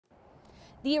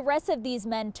The arrest of these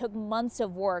men took months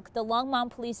of work. The Longmont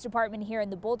Police Department here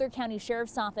and the Boulder County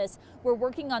Sheriff's Office were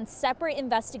working on separate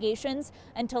investigations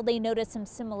until they noticed some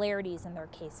similarities in their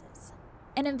cases.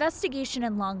 An investigation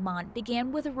in Longmont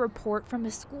began with a report from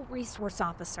a school resource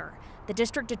officer. The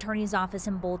district attorney's office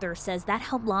in Boulder says that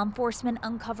helped law enforcement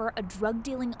uncover a drug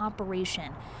dealing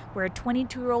operation where a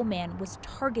 22-year-old man was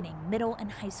targeting middle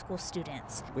and high school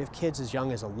students. We have kids as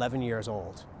young as 11 years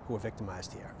old who were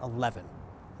victimized here. 11.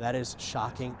 That is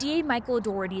shocking. DA Michael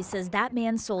Doherty says that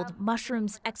man sold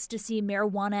mushrooms, ecstasy,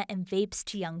 marijuana, and vapes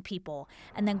to young people,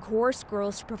 and then coerced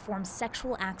girls to perform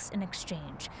sexual acts in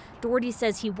exchange. Doherty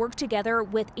says he worked together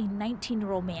with a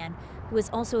 19-year-old man who is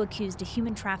also accused of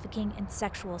human trafficking and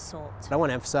sexual assault. I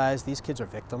want to emphasize these kids are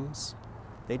victims.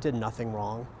 They did nothing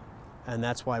wrong. And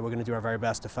that's why we're going to do our very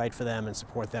best to fight for them and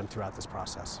support them throughout this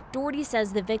process. Doherty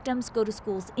says the victims go to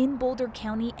schools in Boulder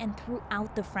County and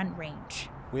throughout the Front Range.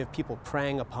 We have people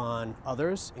preying upon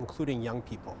others, including young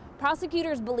people.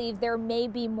 Prosecutors believe there may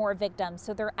be more victims,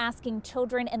 so they're asking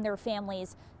children and their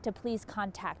families to please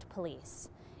contact police.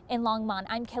 In Longmont,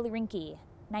 I'm Kelly Rinke,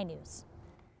 9 News.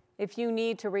 If you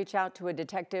need to reach out to a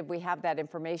detective, we have that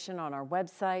information on our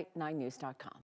website, 9news.com.